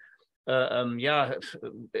thinking,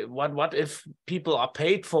 what if people are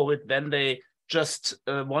paid for it? Then they just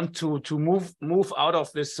want to move out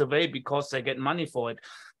of this survey because they get money for it.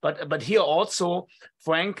 But here also,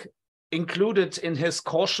 Frank included in his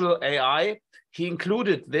causal AI, he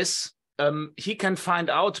included this. He can find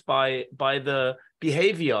out by the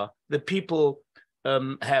behavior the people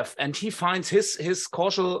have, and he finds his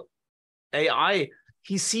causal AI.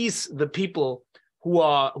 He sees the people who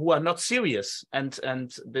are not serious, and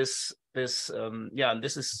this is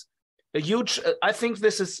a huge. I think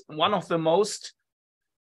this is one of the most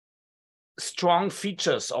strong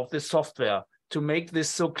features of this software to make this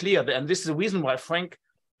so clear. And this is the reason why Frank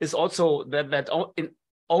is also that in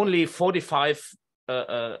only 45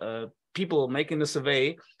 people making the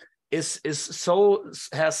survey has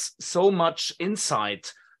so much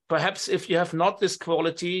insight. Perhaps if you have not this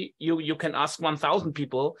quality, you can ask 1,000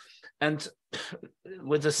 people, and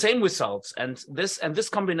with the same results. And this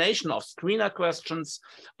combination of screener questions,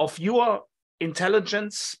 of your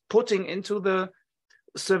intelligence putting into the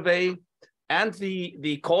survey, and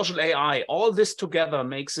the causal AI, all this together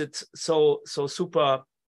makes it so super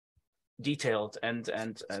detailed and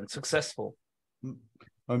successful.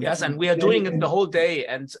 Yes, and we are doing it the whole day,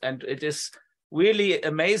 and it is really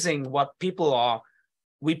amazing what people are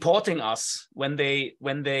reporting us when they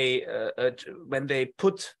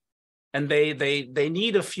put, and they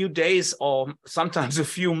need a few days or sometimes a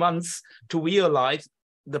few months to realize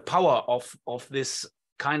the power of this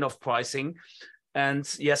kind of pricing. And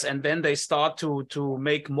yes, and then they start to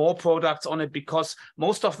make more products on it, because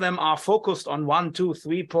most of them are focused on 1, 2,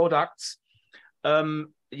 3 products.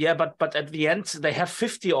 But at the end they have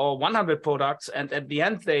 50 or 100 products, and at the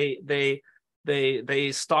end they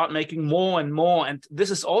start making more and more. And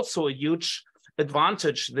this is also a huge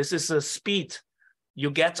advantage. This is a speed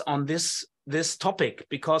you get on this topic,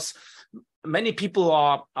 because many people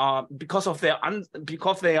are because they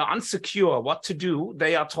are unsecure what to do,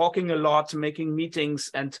 they are talking a lot, making meetings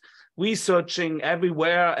and researching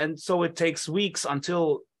everywhere, and so it takes weeks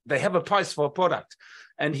until they have a price for a product.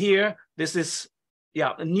 And here this is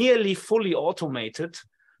nearly fully automated,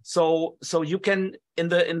 so you can, in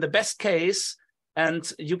the best case,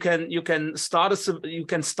 and you can start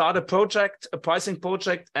a project, a pricing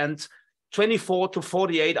project, and 24 to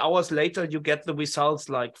 48 hours later you get the results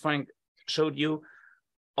like Frank showed you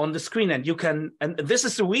on the screen. And this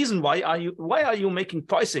is the reason why are you making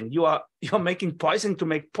pricing? You're making pricing to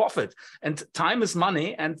make profit, and time is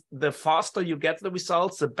money, and the faster you get the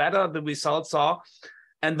results, the better the results are.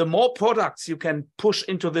 And the more products you can push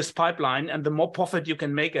into this pipeline, and the more profit you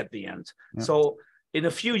can make at the end. Yeah. So in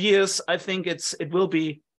a few years, I think it will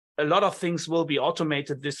be, a lot of things will be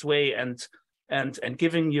automated this way, and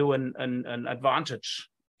giving you an advantage.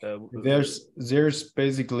 There's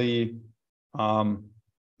basically,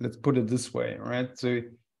 let's put it this way, right? So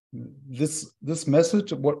this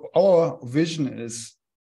message, what our vision is,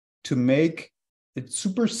 to make it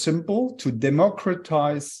super simple to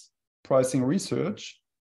democratize pricing research,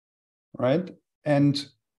 right? And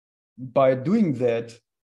by doing that,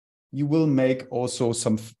 you will make also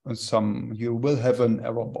you will have an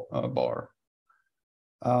error bar,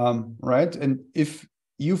 right? And if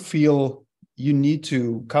you feel you need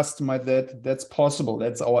to customize that, that's possible.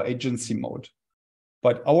 That's our agency mode.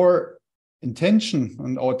 But our intention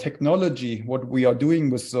and our technology, what we are doing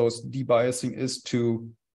with those debiasing, is to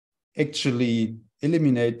actually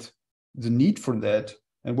eliminate the need for that.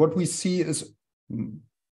 And what we see is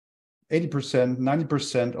 80%,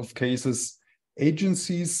 90% of cases,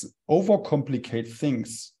 agencies overcomplicate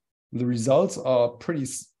things. The results are pretty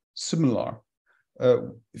similar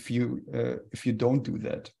if you don't do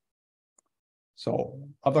that. So,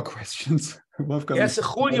 other questions? Yes,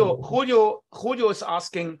 Julio is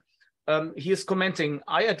asking. He is commenting,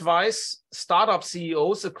 I advise startup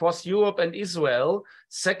CEOs across Europe and Israel,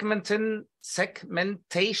 segmentation,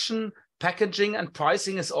 packaging, and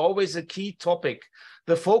pricing is always a key topic.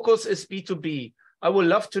 The focus is B2B. I would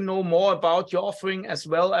love to know more about your offering as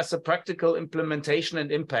well as a practical implementation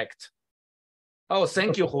and impact. Oh,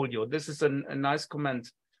 thank you, Julio. This is a nice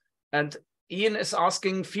comment. And Ian is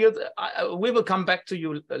asking, we will come back to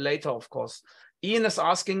you later, of course. Ian is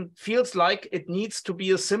asking, feels like it needs to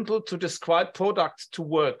be a simple to describe product to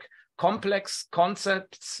work. Complex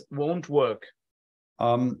concepts won't work.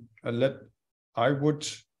 I would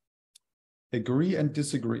agree and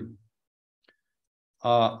disagree.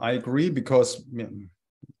 I agree because,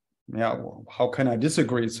 how can I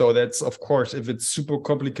disagree? So that's, of course, if it's super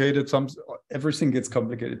complicated, everything gets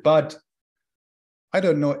complicated. But I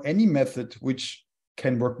don't know any method which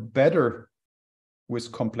can work better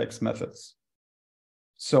with complex methods.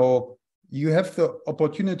 So you have the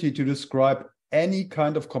opportunity to describe any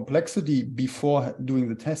kind of complexity before doing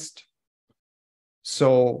the test.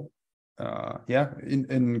 So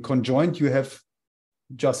in conjoint, you have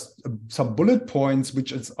just some bullet points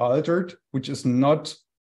which is altered, which is not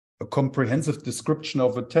a comprehensive description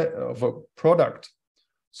of a product.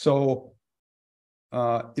 So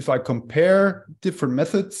if I compare different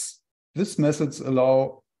methods, these methods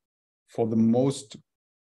allow for the most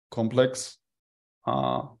complex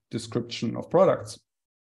description of products.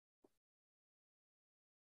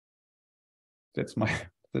 That's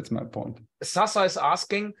my point. Sasa is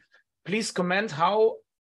asking, please comment how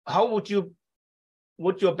would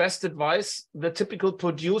your best advise the typical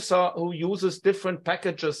producer who uses different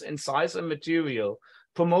packages in size and material,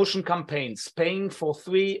 promotion campaigns, paying for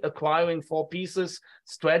 3, acquiring 4 pieces,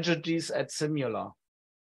 strategies at similar?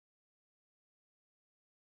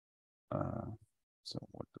 So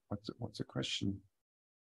what's the question?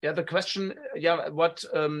 Yeah, the question,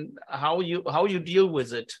 how you deal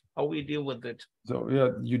with it, how we deal with it.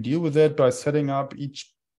 So you deal with it by setting up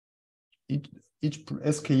each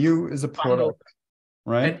SKU is a product, bundle.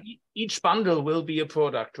 Right? And each bundle will be a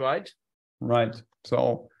product, right? Right.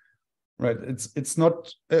 So, right, it's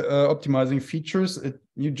not optimizing features.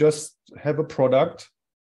 You just have a product,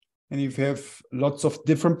 and if you have lots of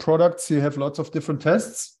different products, you have lots of different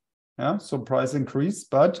tests. Yeah, so price increase,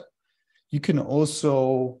 but you can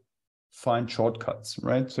also find shortcuts,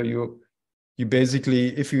 right? So you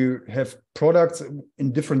basically, if you have products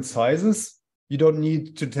in different sizes, you don't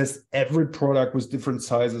need to test every product with different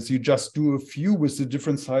sizes. You just do a few with the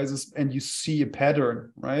different sizes and you see a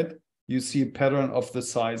pattern, right? You see a pattern of the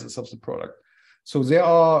sizes of the product. So there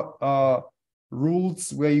are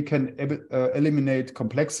rules where you can eliminate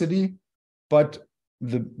complexity, but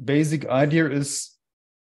the basic idea is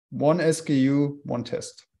one SKU, one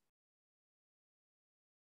test.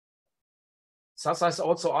 Sasa is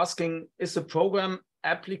also asking, is the program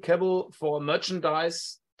applicable for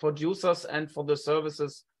merchandise producers and for the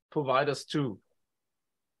services providers too?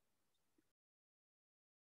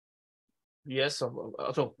 Yes,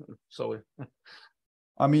 sorry.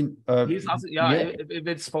 I mean, he's asking, if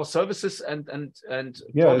it's for services and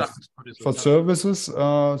products for services.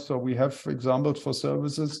 So we have examples for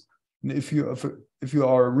services. If you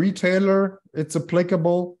are a retailer, it's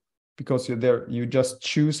applicable because you're there. You just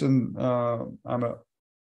choose and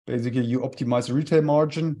basically you optimize retail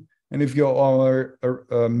margin. And if you are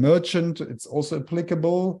a merchant, it's also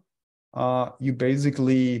applicable. You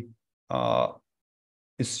basically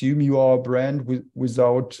assume you are a brand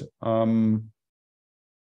without,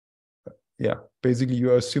 basically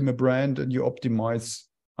you assume a brand and you optimize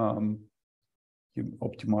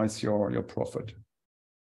your profit.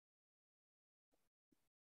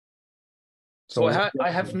 So I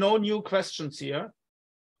have no new questions here.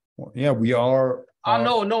 Yeah, we are.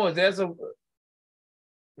 No, there's a.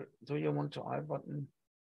 Do you want to I button?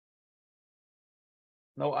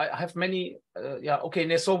 No, I have many.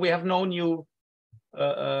 Okay. So we have no new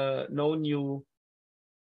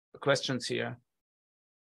questions here.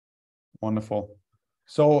 Wonderful.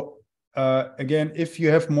 So again, if you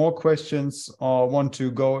have more questions or want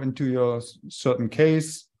to go into your certain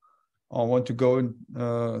case or want to go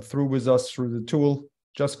through with us through the tool,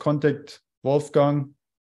 just contact Wolfgang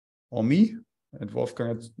or me at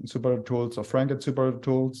Wolfgang@Super.Tools or Frank at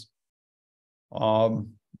Super.Tools.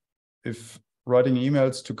 If writing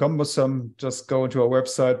emails too cumbersome, just go to our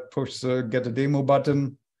website, push the get a demo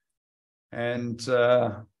button, and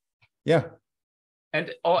or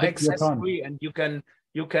access free, and you can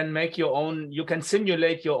make your own, you can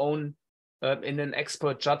simulate your own in an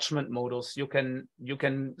expert judgment modus. You can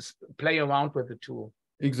play around with the tool.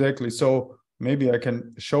 Exactly. So maybe I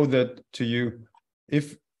can show that to you.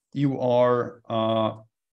 If you are,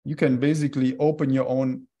 you can basically open your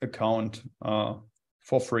own account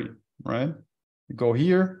for free, right? You go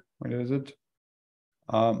here, where is it?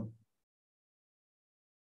 And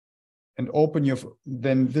open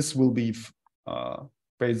then this will be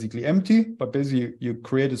basically empty, but basically you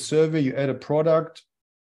create a survey, you add a product,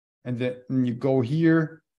 and then you go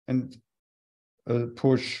here and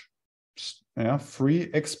push free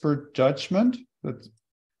expert judgment. That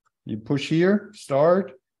you push here,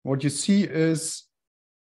 start. What you see is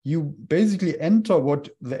you basically enter what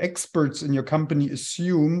the experts in your company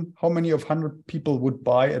assume how many of 100 people would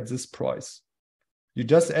buy at this price. You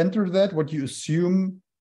just enter that, what you assume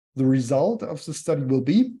the result of the study will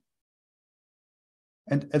be.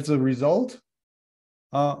 And as a result,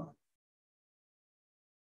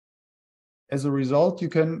 you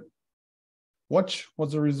can watch what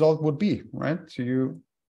the result would be, right? So you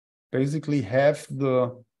basically have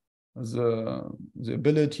the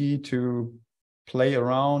ability to play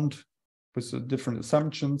around with the different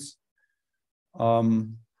assumptions.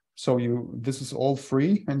 So this is all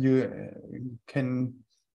free, and you can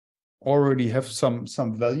already have some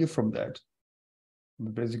value from that.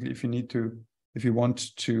 Basically, if you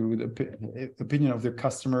want to the opinion of the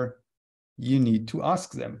customer, you need to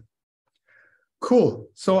ask them. Cool.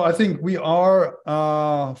 So I think we are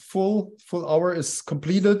full hour is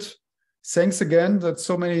completed. Thanks again that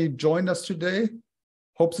so many joined us today.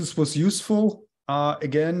 Hope this was useful.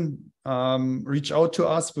 Again, reach out to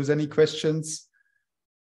us with any questions.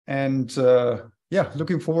 And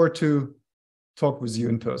looking forward to talk with you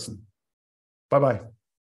in person. Bye-bye.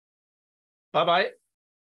 Bye-bye.